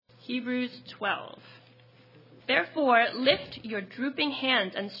Hebrews 12. Therefore, lift your drooping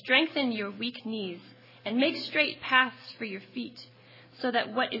hands and strengthen your weak knees, and make straight paths for your feet, so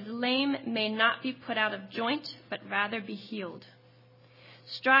that what is lame may not be put out of joint, but rather be healed.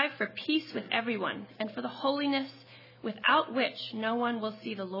 Strive for peace with everyone, and for the holiness without which no one will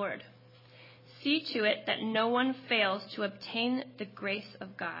see the Lord. See to it that no one fails to obtain the grace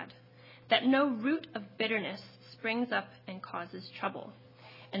of God, that no root of bitterness springs up and causes trouble,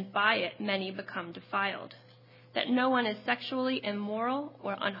 and by it many become defiled, that no one is sexually immoral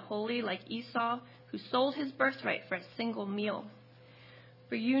or unholy like Esau, who sold his birthright for a single meal.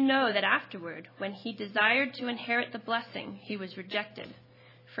 For you know that afterward, when he desired to inherit the blessing, he was rejected,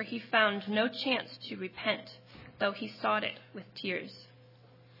 for he found no chance to repent, though he sought it with tears.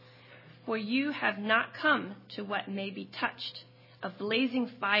 For you have not come to what may be touched, of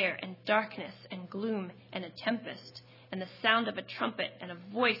blazing fire and darkness and gloom and a tempest, and the sound of a trumpet and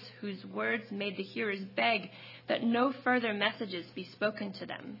a voice whose words made the hearers beg that no further messages be spoken to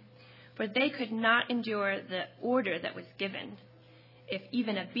them. For they could not endure the order that was given. If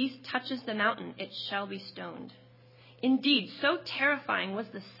even a beast touches the mountain, it shall be stoned. Indeed, so terrifying was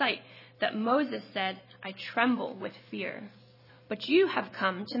the sight that Moses said, I tremble with fear. But you have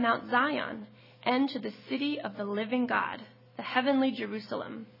come to Mount Zion, and to the city of the living God, the heavenly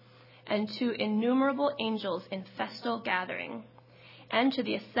Jerusalem, and to innumerable angels in festal gathering, and to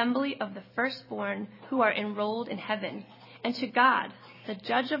the assembly of the firstborn who are enrolled in heaven, and to God, the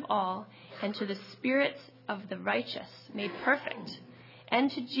judge of all, and to the spirits of the righteous made perfect,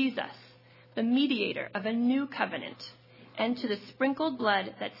 and to Jesus, the mediator of a new covenant, and to the sprinkled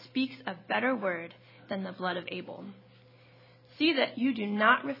blood that speaks a better word than the blood of Abel. See that you do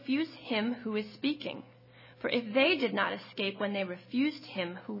not refuse him who is speaking. For if they did not escape when they refused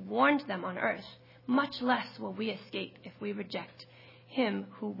him who warned them on earth, much less will we escape if we reject him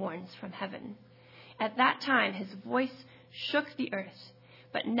who warns from heaven. At that time his voice shook the earth,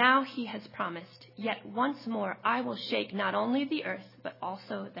 but now he has promised, yet once more I will shake not only the earth, but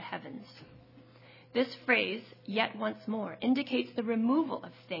also the heavens. This phrase, yet once more, indicates the removal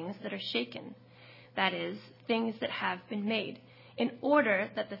of things that are shaken, that is, things that have been made, in order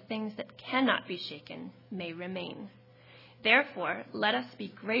that the things that cannot be shaken may remain. Therefore, let us be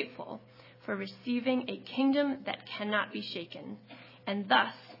grateful for receiving a kingdom that cannot be shaken, and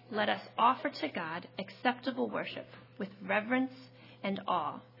thus let us offer to God acceptable worship with reverence and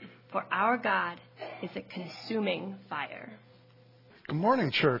awe, for our God is a consuming fire. Good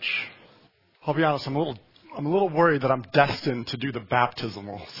morning, church. I'll be honest, I'm a little worried that I'm destined to do the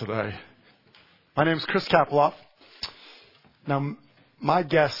baptismal today. My name is Chris Kapeloff. Now, my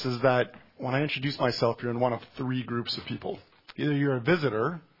guess is that when I introduce myself, you're in one of three groups of people. Either you're a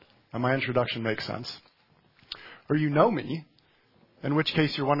visitor, and my introduction makes sense, or you know me, in which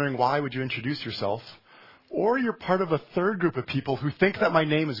case you're wondering why would you introduce yourself, or you're part of a third group of people who think that my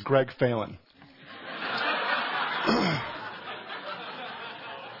name is Greg Phelan.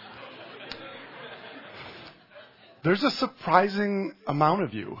 There's a surprising amount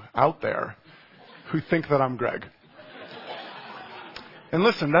of you out there who think that I'm Greg. And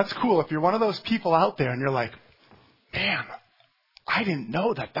listen, that's cool. If you're one of those people out there and you're like, man, I didn't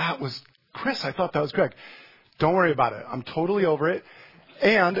know that was Chris. I thought that was Greg. Don't worry about it. I'm totally over it.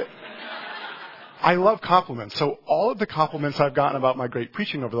 And I love compliments. So all of the compliments I've gotten about my great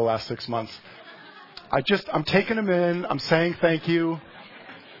preaching over the last 6 months, I'm taking them in. I'm saying thank you.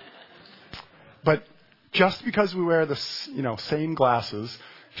 But just because we wear the same glasses,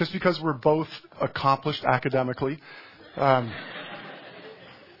 just because we're both accomplished academically,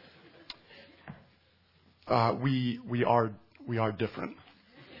 we are different.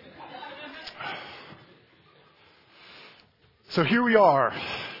 So here we are,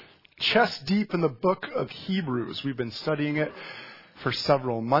 chest deep in the book of Hebrews. We've been studying it for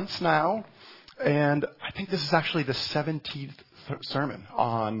several months now, and I think this is actually the 17th sermon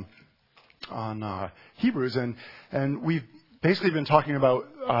on Hebrews, and we've basically been talking about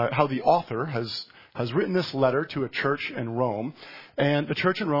how the author has written this letter to a church in Rome, and the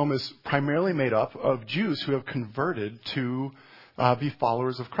church in Rome is primarily made up of Jews who have converted to be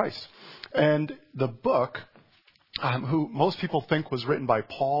followers of Christ. And the book, who most people think was written by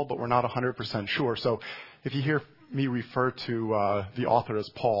Paul, but we're not 100% sure. So if you hear me refer to the author as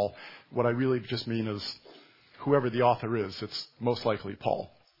Paul, what I really just mean is whoever the author is, it's most likely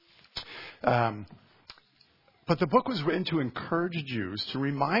Paul. But the book was written to encourage Jews, to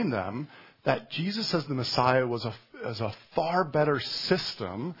remind them that Jesus as the Messiah was a far better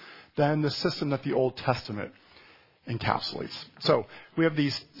system than the system that the Old Testament encapsulates. So we have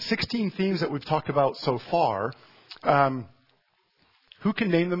these 16 themes that we've talked about so far. Who can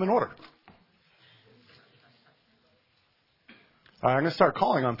name them in order? I'm going to start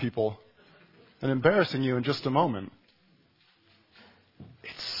calling on people and embarrassing you in just a moment.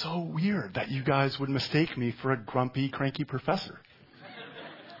 It's so weird that you guys would mistake me for a grumpy, cranky professor.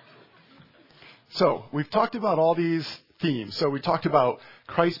 So, we've talked about all these themes. So we talked about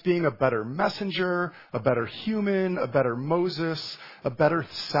Christ being a better messenger, a better human, a better Moses, a better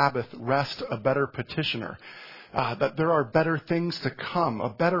Sabbath rest, a better petitioner. That there are better things to come, a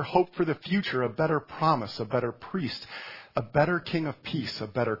better hope for the future, a better promise, a better priest, a better king of peace, a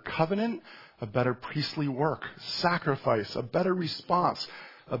better covenant, a better priestly work, sacrifice, a better response,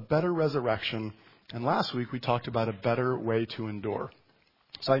 a better resurrection. And last week we talked about a better way to endure.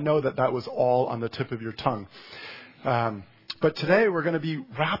 So I know that was all on the tip of your tongue. But today we're going to be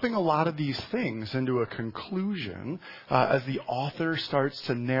wrapping a lot of these things into a conclusion as the author starts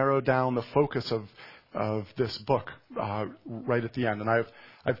to narrow down the focus of this book right at the end. And I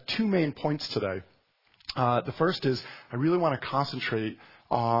have two main points today. The first is I really want to concentrate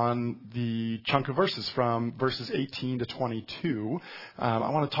on the chunk of verses from verses 18 to 22. I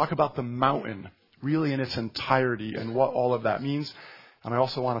want to talk about the mountain really in its entirety and what all of that means. And I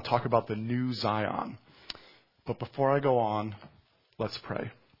also want to talk about the new Zion. But before I go on, let's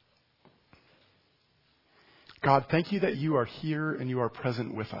pray. God, thank you that you are here and you are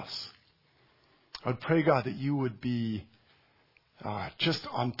present with us. I would pray, God, that you would be just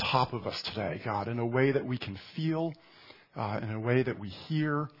on top of us today, God, in a way that we can feel, in a way that we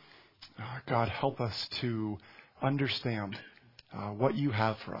hear. God, help us to understand what you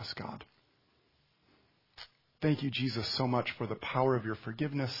have for us, God. Thank you, Jesus, so much for the power of your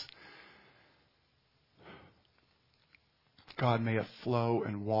forgiveness. God, may it flow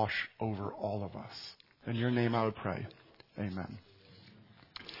and wash over all of us. In your name I would pray. Amen.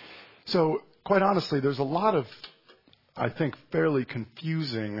 So, quite honestly, there's a lot of, I think, fairly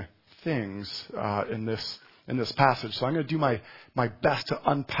confusing things in this passage. So I'm going to do my best to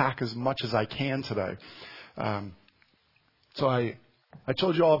unpack as much as I can today. So I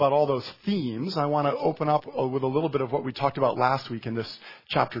told you all about all those themes. I want to open up with a little bit of what we talked about last week in this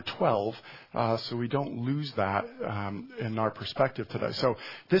chapter 12, so we don't lose that in our perspective today. So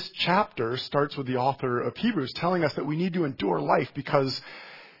this chapter starts with the author of Hebrews telling us that we need to endure life because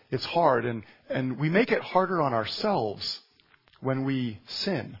it's hard, and we make it harder on ourselves when we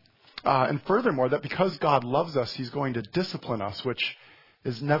sin. And furthermore, that because God loves us, he's going to discipline us, which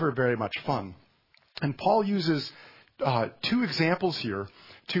is never very much fun. And Paul uses two examples here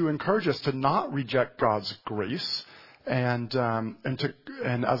to encourage us to not reject God's grace and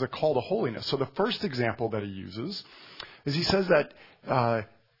as a call to holiness. So the first example that he uses is he says that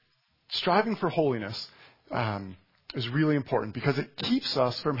striving for holiness is really important because it keeps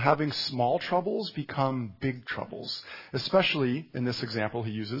us from having small troubles become big troubles, especially in this example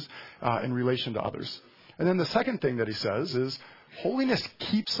he uses in relation to others. And then the second thing that he says is holiness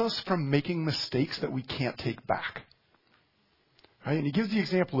keeps us from making mistakes that we can't take back. Right? And he gives the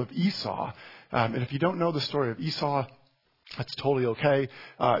example of Esau. And if you don't know the story of Esau, that's totally okay.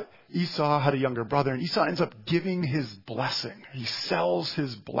 Esau had a younger brother, and Esau ends up giving his blessing. He sells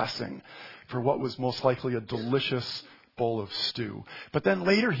his blessing for what was most likely a delicious bowl of stew. But then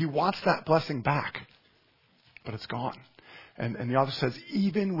later he wants that blessing back, but it's gone. And the author says,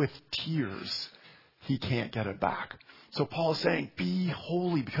 even with tears, he can't get it back. So Paul is saying, be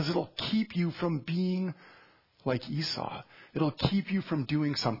holy because it'll keep you from being like Esau. It'll keep you from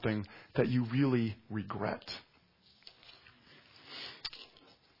doing something that you really regret.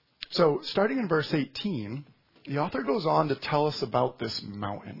 So starting in verse 18, the author goes on to tell us about this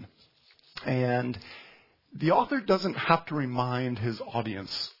mountain. And the author doesn't have to remind his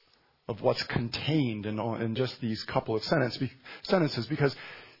audience of what's contained in just these couple of sentences because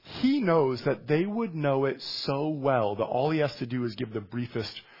he knows that they would know it so well that all he has to do is give the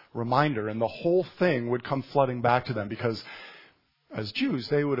briefest reminder, and the whole thing would come flooding back to them because as Jews,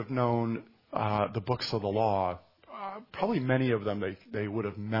 they would have known the books of the law. Probably many of them they would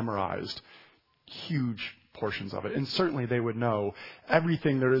have memorized huge portions of it. And certainly they would know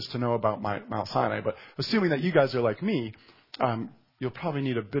everything there is to know about Mount Sinai. But assuming that you guys are like me, you'll probably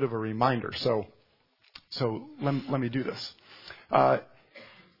need a bit of a reminder. So let me do this.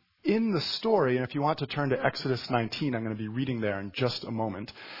 In the story, and if you want to turn to Exodus 19, I'm going to be reading there in just a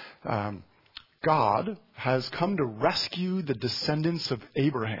moment. God has come to rescue the descendants of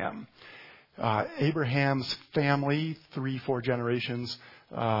Abraham. Abraham's family, 3-4 generations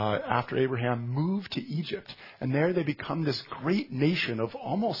after Abraham, moved to Egypt. And there they become this great nation of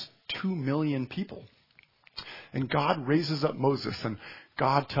almost 2 million people. And God raises up Moses, and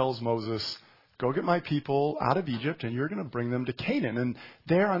God tells Moses, go get my people out of Egypt, and you're going to bring them to Canaan. And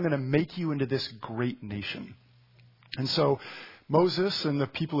there I'm going to make you into this great nation. And so Moses and the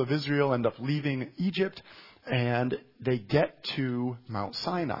people of Israel end up leaving Egypt, and they get to Mount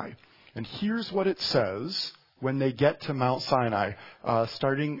Sinai. And here's what it says when they get to Mount Sinai,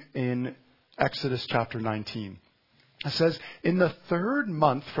 starting in Exodus chapter 19. It says, in the 3rd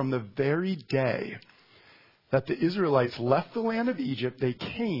month from the very day that the Israelites left the land of Egypt, they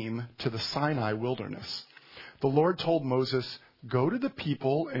came to the Sinai wilderness. The Lord told Moses, go to the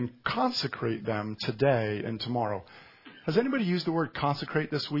people and consecrate them today and tomorrow. Has anybody used the word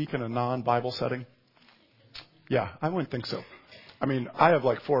consecrate this week in a non-Bible setting? Yeah, I wouldn't think so. I mean, I have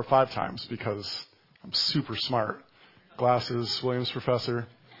like 4 or 5 times because I'm super smart. Glasses, Williams professor,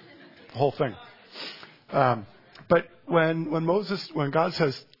 the whole thing. But when God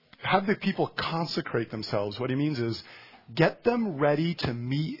says, have the people consecrate themselves, what he means is get them ready to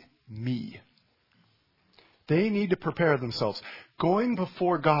meet me. They need to prepare themselves. Going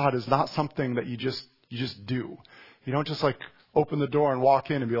before God is not something that you just do. You don't just like open the door and walk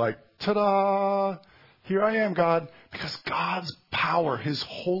in and be like, ta-da, here I am, God. Because God's power, his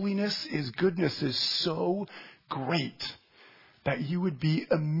holiness, his goodness is so great that you would be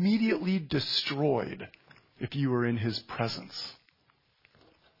immediately destroyed if you were in his presence.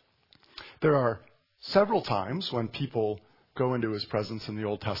 There are several times when people go into his presence in the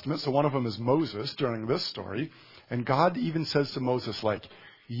Old Testament. So one of them is Moses during this story. And God even says to Moses, like,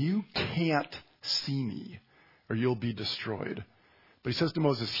 you can't see me or you'll be destroyed. But he says to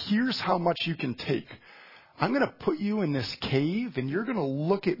Moses, here's how much you can take. I'm going to put you in this cave and you're going to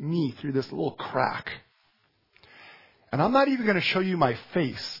look at me through this little crack. And I'm not even going to show you my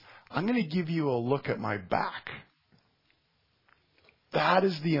face. I'm going to give you a look at my back. That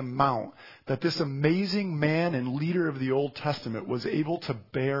is the amount that this amazing man and leader of the Old Testament was able to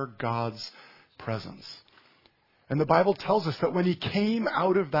bear God's presence. And the Bible tells us that when he came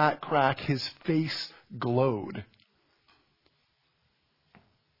out of that crack, his face glowed.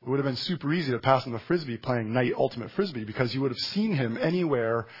 It would have been super easy to pass him the frisbee playing Night Ultimate Frisbee because you would have seen him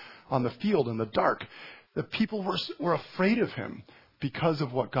anywhere on the field in the dark. The people were afraid of him because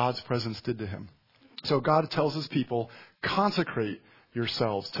of what God's presence did to him. So God tells his people, consecrate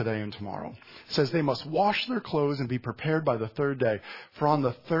yourselves today and tomorrow. It says they must wash their clothes and be prepared by the 3rd day. For on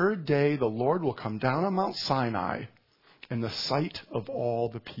the 3rd day, the Lord will come down on Mount Sinai in the sight of all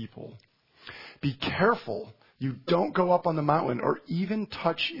the people. Be careful you don't go up on the mountain or even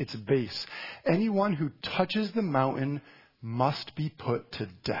touch its base. Anyone who touches the mountain must be put to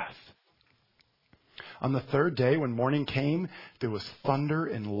death. On the 3rd day, when morning came, there was thunder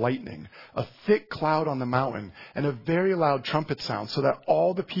and lightning, a thick cloud on the mountain, and a very loud trumpet sound, so that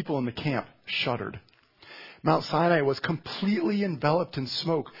all the people in the camp shuddered. Mount Sinai was completely enveloped in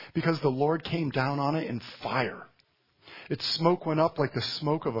smoke because the Lord came down on it in fire. Its smoke went up like the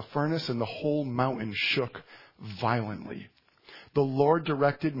smoke of a furnace, and the whole mountain shook violently. The Lord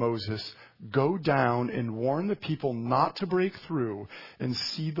directed Moses, go down and warn the people not to break through and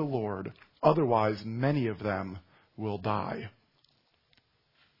see the Lord. Otherwise, many of them will die.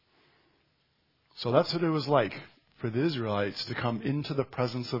 So that's what it was like for the Israelites to come into the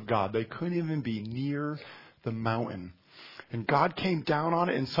presence of God. They couldn't even be near the mountain. And God came down on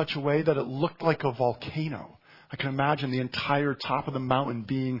it in such a way that it looked like a volcano. I can imagine the entire top of the mountain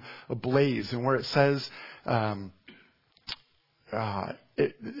being ablaze. And where it says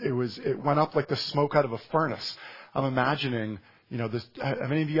it went up like the smoke out of a furnace. I'm imagining,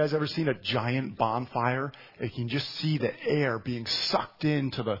 have any of you guys ever seen a giant bonfire? You can just see the air being sucked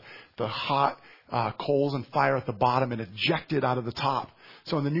into the hot coals and fire at the bottom and ejected out of the top.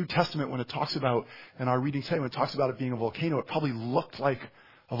 So in the New Testament, when it talks about, in our reading today, when it talks about it being a volcano, it probably looked like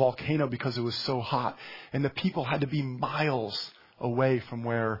a volcano because it was so hot. And the people had to be miles away from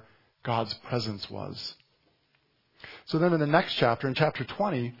where God's presence was. So then in the next chapter, in chapter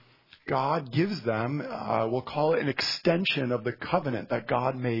 20, God gives them, we'll call it an extension of the covenant that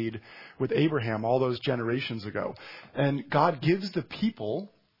God made with Abraham all those generations ago. And God gives the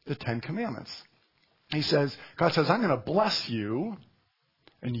people the 10 Commandments. God says, I'm going to bless you,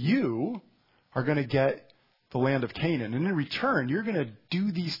 and you are going to get the land of Canaan. And in return, you're going to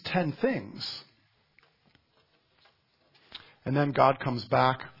do these 10 things. And then God comes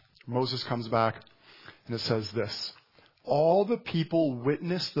back, Moses comes back, and it says this. All the people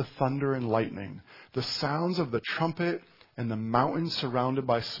witnessed the thunder and lightning, the sounds of the trumpet, and the mountain surrounded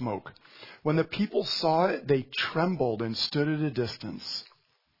by smoke. When the people saw it, they trembled and stood at a distance.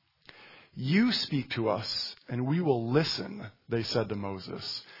 You speak to us, and we will listen, they said to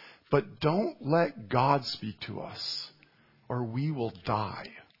Moses. But don't let God speak to us, or we will die.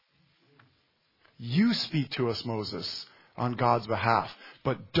 You speak to us, Moses, on God's behalf,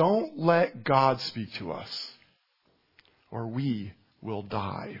 but don't let God speak to us, or we will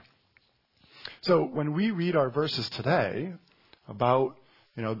die. So when we read our verses today about,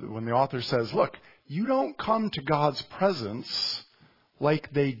 when the author says, look, you don't come to God's presence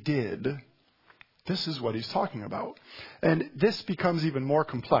like they did, this is what he's talking about. And this becomes even more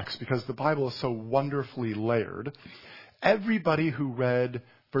complex because the Bible is so wonderfully layered. Everybody who read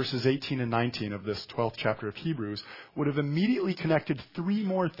verses 18 and 19 of this 12th chapter of Hebrews would have immediately connected three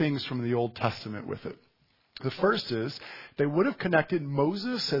more things from the Old Testament with it. The first is they would have connected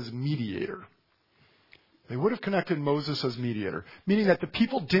Moses as mediator. They would have connected Moses as mediator, meaning that the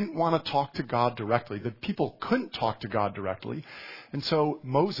people didn't want to talk to God directly. The people couldn't talk to God directly. And so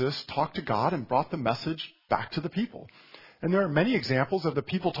Moses talked to God and brought the message back to the people. And there are many examples of the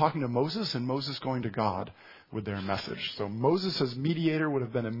people talking to Moses and Moses going to God with their message. So Moses as mediator would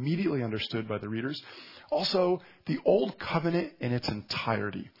have been immediately understood by the readers. Also, the Old Covenant in its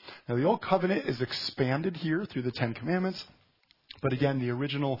entirety. Now, the Old Covenant is expanded here through the Ten Commandments. But again, the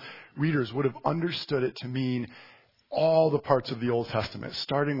original readers would have understood it to mean all the parts of the Old Testament,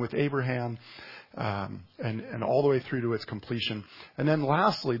 starting with Abraham and all the way through to its completion. And then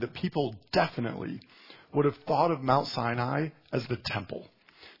lastly, the people definitely would have thought of Mount Sinai as the temple.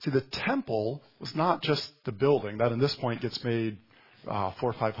 See, the temple was not just the building that in this point gets made 400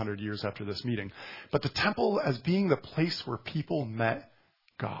 or 500 years after this meeting, but the temple as being the place where people met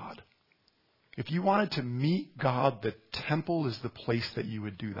God. If you wanted to meet God, the temple is the place that you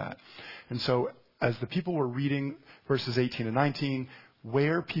would do that. And so as the people were reading verses 18 and 19,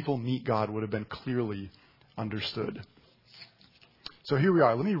 where people meet God would have been clearly understood. So here we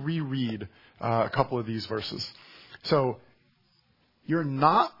are. Let me reread a couple of these verses. So you're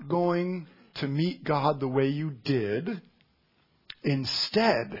not going to meet God the way you did.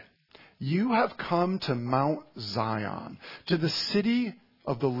 Instead, you have come to Mount Zion, to the city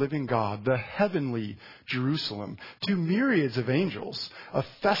of the living God, the heavenly Jerusalem, to myriads of angels, a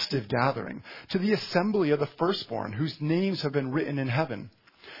festive gathering, to the assembly of the firstborn whose names have been written in heaven,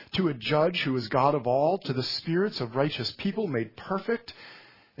 to a judge who is God of all, to the spirits of righteous people made perfect,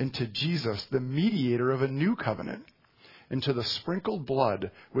 and to Jesus, the mediator of a new covenant, and to the sprinkled blood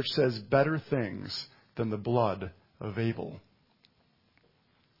which says better things than the blood of Abel.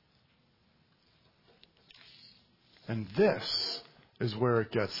 And this is where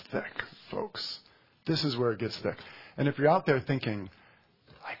it gets thick, folks. This is where it gets thick. And if you're out there thinking,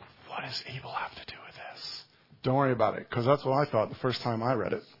 like, what does Abel have to do with this? Don't worry about it, because that's what I thought the first time I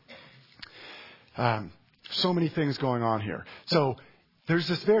read it. So many things going on here. So there's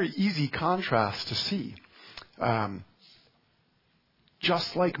this very easy contrast to see.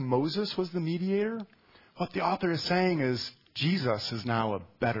 Just like Moses was the mediator, what the author is saying is Jesus is now a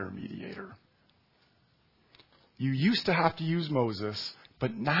better mediator. You used to have to use Moses,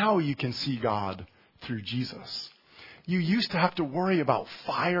 but now you can see God through Jesus. You used to have to worry about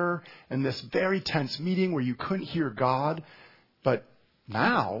fire and this very tense meeting where you couldn't hear God, but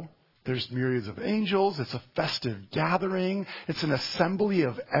now there's myriads of angels. It's a festive gathering. It's an assembly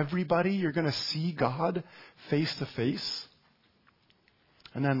of everybody. You're going to see God face to face.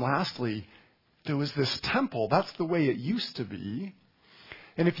 And then lastly, there was this temple. That's the way it used to be.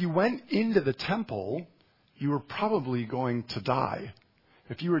 And if you went into the temple, you were probably going to die.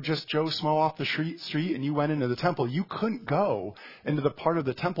 If you were just Joe Smo off the street and you went into the temple, you couldn't go into the part of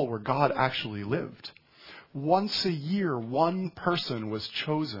the temple where God actually lived. Once a year, one person was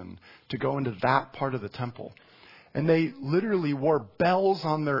chosen to go into that part of the temple. And they literally wore bells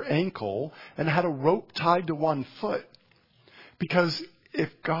on their ankle and had a rope tied to one foot. Because if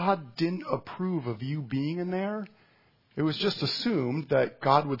God didn't approve of you being in there, it was just assumed that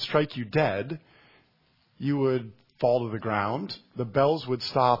God would strike you dead. You would fall to the ground, the bells would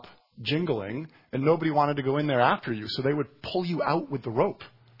stop jingling, and nobody wanted to go in there after you, so they would pull you out with the rope.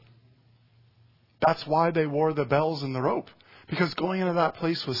 That's why they wore the bells and the rope, because going into that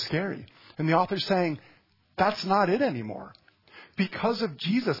place was scary. And the author's saying, that's not it anymore. Because of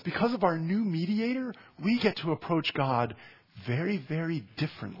Jesus, because of our new mediator, we get to approach God very, very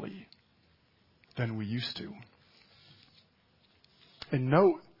differently than we used to. And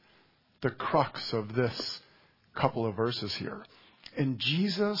note the crux of this couple of verses here. In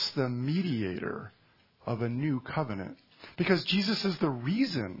Jesus, the mediator of a new covenant. Because Jesus is the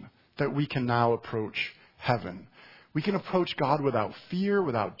reason that we can now approach heaven. We can approach God without fear,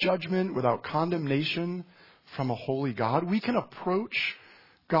 without judgment, without condemnation from a holy God. We can approach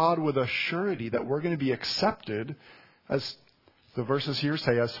God with a surety that we're going to be accepted, as the verses here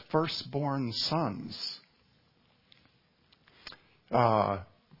say, as firstborn sons.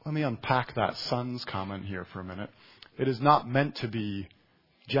 let me unpack that sons comment here for a minute. It is not meant to be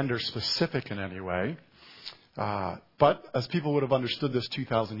gender specific in any way. But as people would have understood this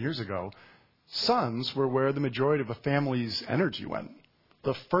 2,000 years ago, sons were where the majority of a family's energy went.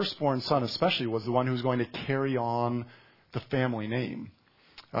 The firstborn son especially was the one who was going to carry on the family name.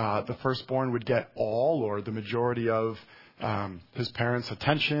 The firstborn would get all or the majority of his parents'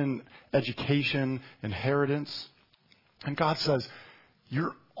 attention, education, inheritance. And God says,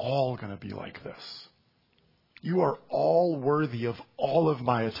 you're all going to be like this. You are all worthy of all of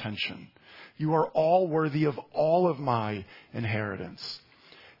my attention. You are all worthy of all of my inheritance.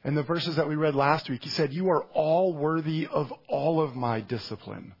 And the verses that we read last week, he said, you are all worthy of all of my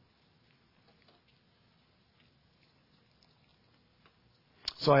discipline.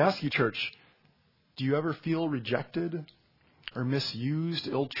 So I ask you, church, do you ever feel rejected or misused,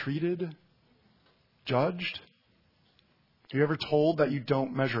 ill-treated, judged? Are you ever told that you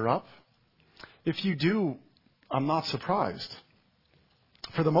don't measure up? If you do, I'm not surprised.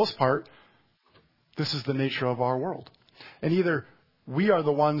 For the most part, this is the nature of our world. And either we are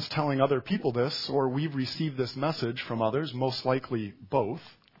the ones telling other people this, or we've received this message from others, most likely both.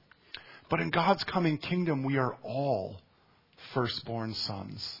 But in God's coming kingdom, we are all firstborn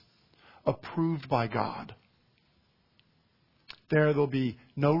sons, approved by God. There'll be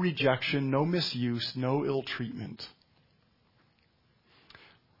no rejection, no misuse, no ill treatment.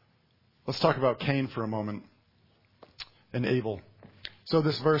 Let's talk about Cain for a moment and Abel. So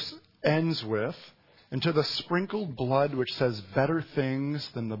this verse ends with, and to the sprinkled blood which says better things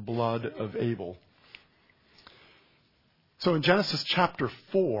than the blood of Abel. So in Genesis chapter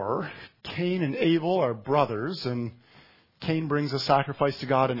 4, Cain and Abel are brothers, and Cain brings a sacrifice to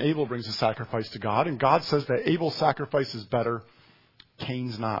God and Abel brings a sacrifice to God. And God says that Abel's sacrifice is better.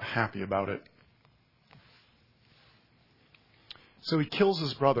 Cain's not happy about it. So he kills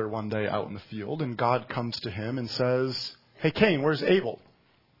his brother one day out in the field, and God comes to him and says, hey, Cain, where's Abel?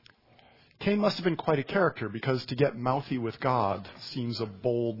 Cain must have been quite a character, because to get mouthy with God seems a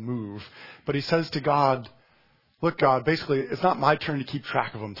bold move. But he says to God, look, God, basically, it's not my turn to keep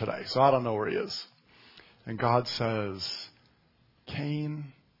track of him today, so I don't know where he is. And God says,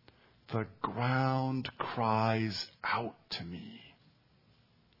 Cain, the ground cries out to me.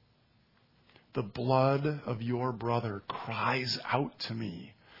 The blood of your brother cries out to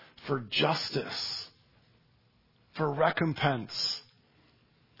me for justice, for recompense.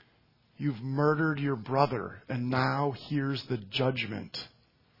 You've murdered your brother, and now here's the judgment.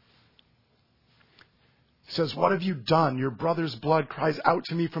 He says, what have you done? Your brother's blood cries out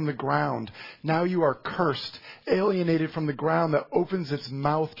to me from the ground. Now you are cursed, alienated from the ground that opens its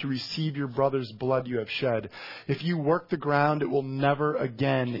mouth to receive your brother's blood you have shed. If you work the ground, it will never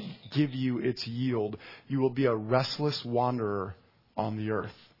again give you its yield. You will be a restless wanderer on the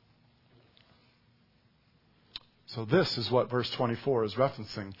earth. So this is what verse 24 is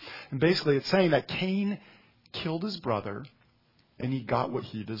referencing. And basically it's saying that Cain killed his brother and he got what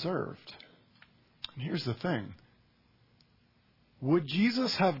he deserved. And here's the thing. Would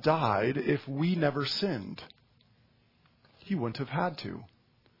Jesus have died if we never sinned? He wouldn't have had to.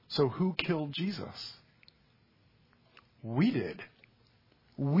 So who killed Jesus? We did.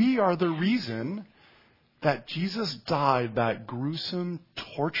 We are the reason that Jesus died that gruesome,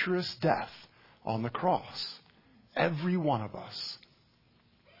 torturous death on the cross. Every one of us.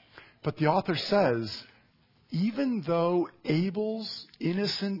 But the author says, even though Abel's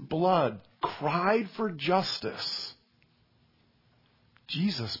innocent blood cried for justice,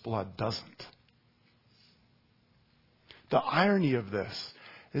 Jesus' blood doesn't. The irony of this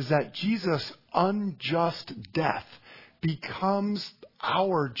is that Jesus' unjust death becomes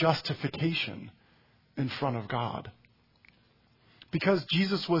our justification in front of God. Because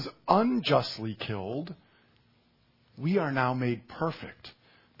Jesus was unjustly killed, we are now made perfect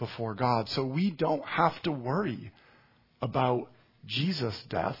before God. So we don't have to worry about Jesus'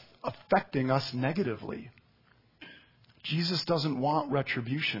 death affecting us negatively. Jesus doesn't want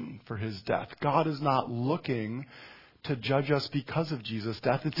retribution for his death. God is not looking to judge us because of Jesus'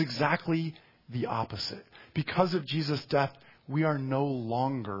 death. It's exactly the opposite. Because of Jesus' death, we no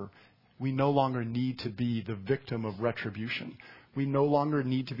longer need to be the victim of retribution. We no longer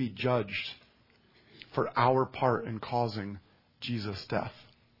need to be judged for our part in causing Jesus' death.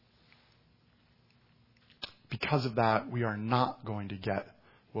 Because of that, we are not going to get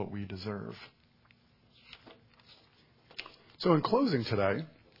what we deserve. So in closing today,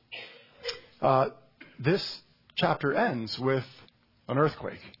 this chapter ends with an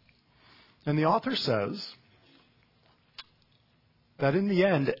earthquake. And the author says that in the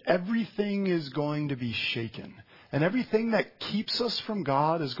end, everything is going to be shaken. and everything that keeps us from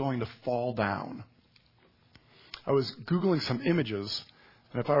God is going to fall down. I was Googling some images,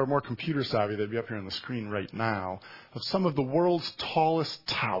 and if I were more computer savvy, they'd be up here on the screen right now, of some of the world's tallest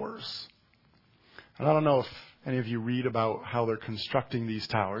towers. And I don't know if any of you read about how they're constructing these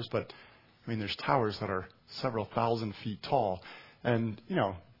towers, but there's towers that are several thousand feet tall. And,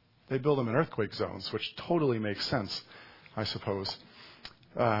 they build them in earthquake zones, which totally makes sense, I suppose.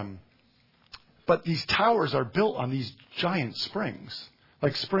 But these towers are built on these giant springs,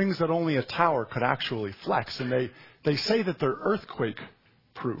 like springs that only a tower could actually flex. And they say that they're earthquake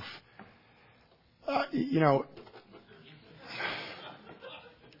proof. I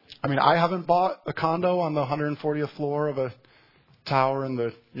haven't bought a condo on the 140th floor of a tower in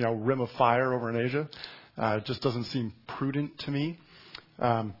the, rim of fire over in Asia. It just doesn't seem prudent to me.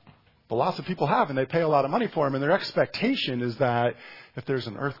 But lots of people have, and they pay a lot of money for them. And their expectation is that if there's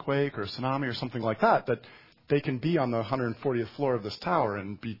an earthquake or a tsunami or something like that, that they can be on the 140th floor of this tower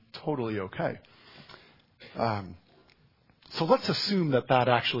and be totally okay. So let's assume that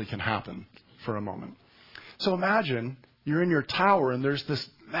actually can happen for a moment. So imagine you're in your tower and there's this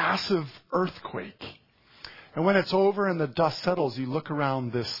massive earthquake. And when it's over and the dust settles, you look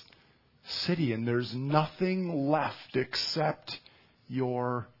around this city and there's nothing left except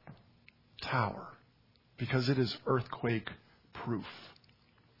your tower, because it is earthquake proof.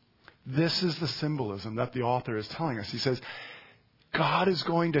 This is the symbolism that the author is telling us. He says, God is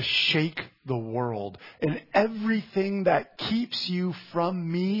going to shake the world, and everything that keeps you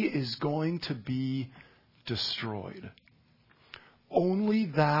from me is going to be destroyed. Only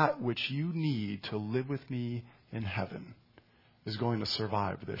that which you need to live with me in heaven is going to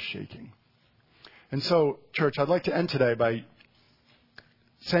survive this shaking. And so, church, I'd like to end today by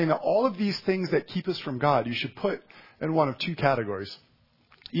saying that all of these things that keep us from God, you should put in one of two categories.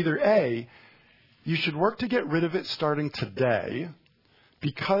 Either A, you should work to get rid of it starting today,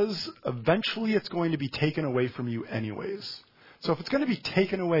 because eventually it's going to be taken away from you anyways. So if it's going to be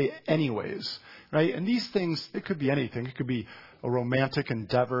taken away anyways, right? And these things, it could be anything. It could be a romantic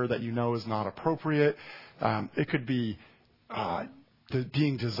endeavor that you know is not appropriate. It could be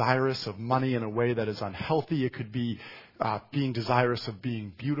being desirous of money in a way that is unhealthy. It could be being desirous of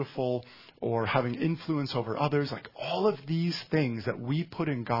being beautiful or having influence over others. Like all of these things that we put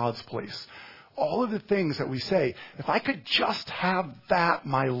in God's place. All of the things that we say, if I could just have that,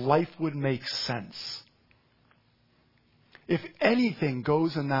 my life would make sense. If anything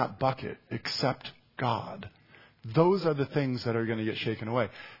goes in that bucket except God, those are the things that are going to get shaken away.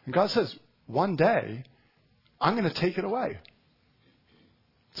 And God says, one day, I'm going to take it away.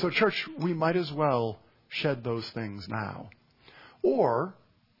 So church, we might as well shed those things now. Or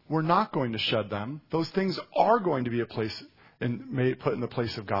we're not going to shed them. Those things are going to be put in the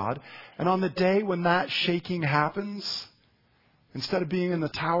place of God. And on the day when that shaking happens, instead of being in the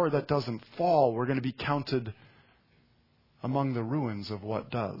tower that doesn't fall, we're going to be counted among the ruins of what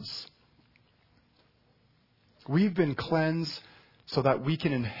does. We've been cleansed so that we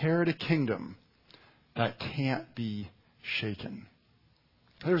can inherit a kingdom that can't be shaken.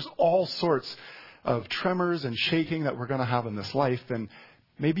 There's all sorts of tremors and shaking that we're going to have in this life, and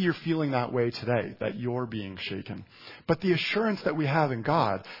maybe you're feeling that way today, that you're being shaken. But the assurance that we have in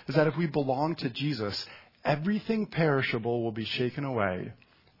God is that if we belong to Jesus, everything perishable will be shaken away,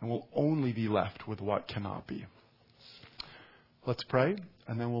 and we'll only be left with what cannot be. Let's pray,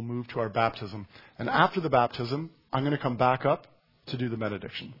 and then we'll move to our baptism. And after the baptism, I'm going to come back up to do the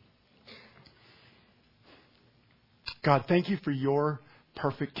benediction. God, thank you for your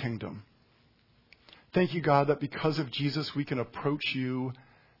perfect kingdom. Thank you, God, that because of Jesus, we can approach you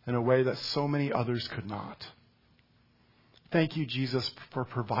in a way that so many others could not. Thank you, Jesus, for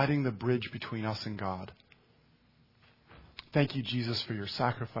providing the bridge between us and God. Thank you, Jesus, for your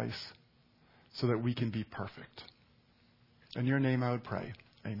sacrifice so that we can be perfect. In your name I would pray.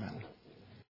 Amen.